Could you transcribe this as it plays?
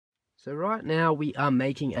So right now we are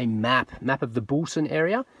making a map of the Bulsen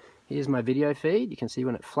area. Here's my video feed. You can see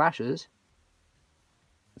when it flashes,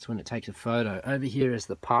 that's when it takes a photo. Over here is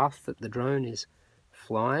the path that the drone is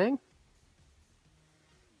flying.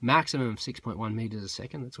 Maximum 6.1 meters a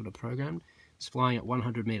second, that's what I programmed. It's flying at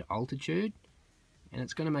 100 meter altitude, and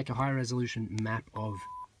it's going to make a high resolution map of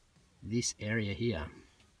this area here.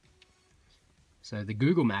 So the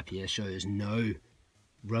Google map here shows no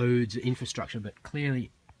roads or infrastructure, but clearly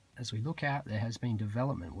as we look out, there has been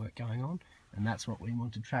development work going on, and that's what we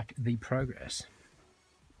want to track the progress.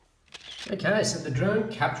 Okay, so the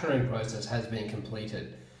drone capturing process has been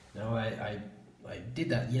completed. Now I did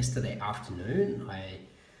that yesterday afternoon.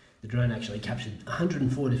 The drone actually captured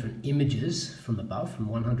 104 different images from above, from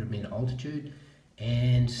 100 meter altitude,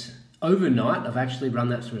 and overnight I've actually run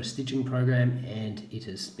that through a stitching program, and it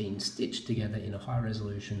has been stitched together in a high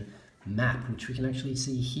resolution map, which we can actually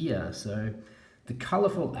see here. So the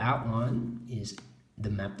colourful outline is the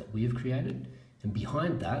map that we have created, and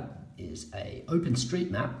behind that is an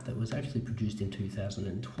OpenStreetMap that was actually produced in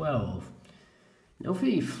 2012. Now if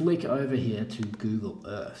we flick over here to Google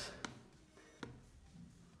Earth,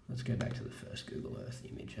 let's go back to the first Google Earth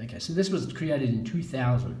image. Okay, so this was created in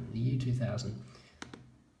 2000, the year 2000.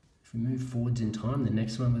 If we move forwards in time, the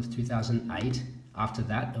next one was 2008. After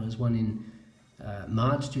that, there was one in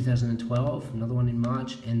March 2012, another one in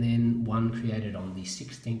March, and then one created on the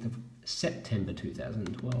 16th of September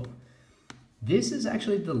 2012. This is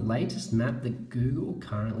actually the latest map that Google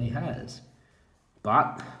currently has,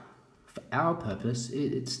 but for our purpose,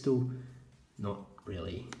 it's still not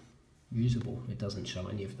really usable. It doesn't show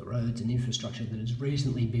any of the roads and infrastructure that has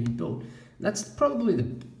recently been built. That's probably the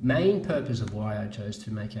main purpose of why I chose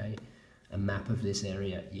to make a map of this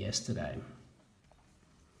area yesterday.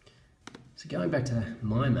 So going back to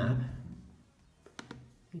my map,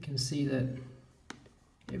 you can see that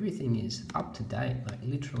everything is up to date, like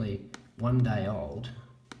literally one day old,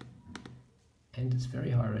 and it's very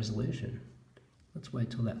high resolution. Let's wait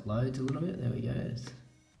till that loads a little bit. There we go, it's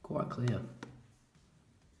quite clear.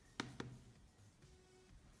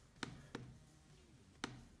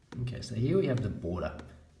 Okay, so here we have the border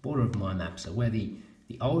of my map, so where the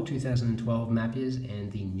old 2012 map is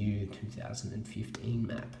and the new 2015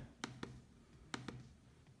 map.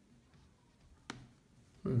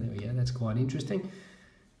 Well, there we go, that's quite interesting.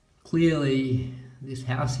 Clearly this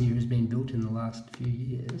house here has been built in the last few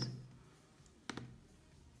years.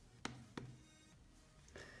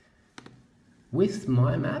 With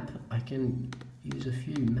my map, I can use a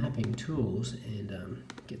few mapping tools and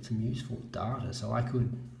get some useful data. So I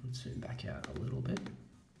could, let's zoom back out a little bit.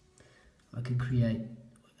 I could create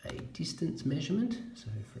a distance measurement.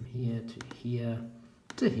 So from here to here,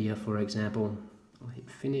 for example, I'll hit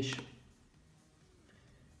finish.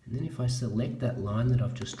 And then if I select that line that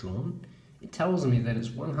I've just drawn, it tells me that it's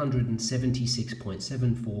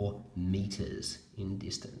 176.74 meters in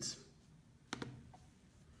distance.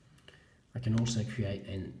 I can also create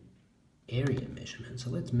an area measurement. So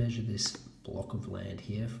let's measure this block of land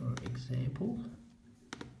here, for example.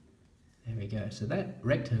 There we go. So that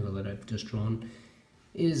rectangle that I've just drawn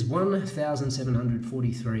is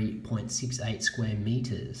 1,743.68 square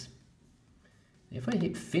meters. If I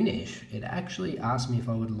hit finish, it actually asks me if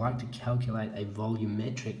I would like to calculate a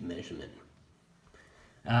volumetric measurement.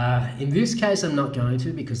 In this case, I'm not going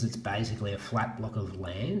to, because it's basically a flat block of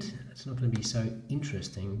land. It's not going to be so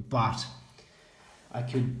interesting, but I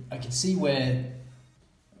could see where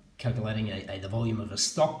calculating the volume of a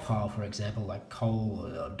stockpile, for example, like coal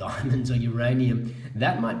or diamonds or uranium,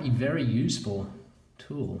 that might be a very useful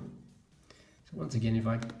tool. So once again, if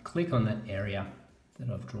I click on that area that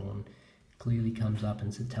I've drawn, it clearly comes up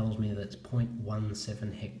and it tells me that it's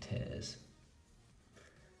 0.17 hectares.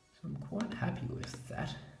 So I'm quite happy with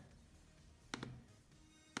that.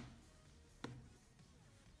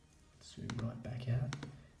 Zoom right back out.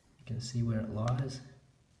 You can see where it lies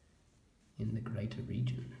in the greater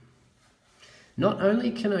region. Not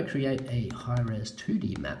only can I create a high-res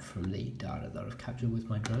 2D map from the data that I've captured with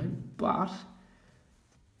my drone, but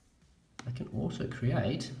I can also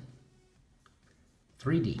create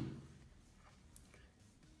 3D.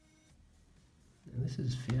 And this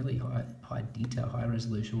is fairly high detail, high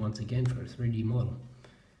resolution once again for a 3D model.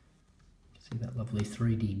 See that lovely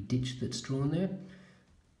 3D ditch that's drawn there?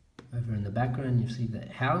 Over in the background you see the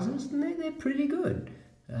houses, and they're pretty good.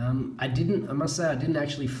 I must say I didn't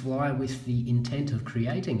actually fly with the intent of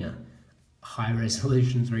creating a high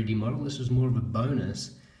resolution 3D model. This was more of a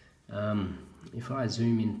bonus. If I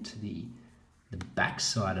zoom into the back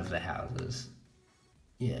side of the houses,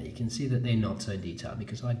 yeah, you can see that they're not so detailed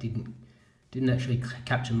because I didn't actually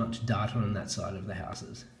capture much data on that side of the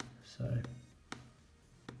houses. So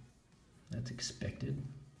that's expected.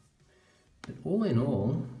 But all in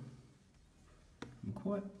all, I'm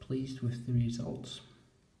quite pleased with the results.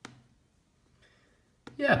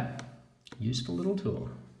 Yeah, useful little tool.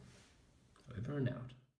 Over and out.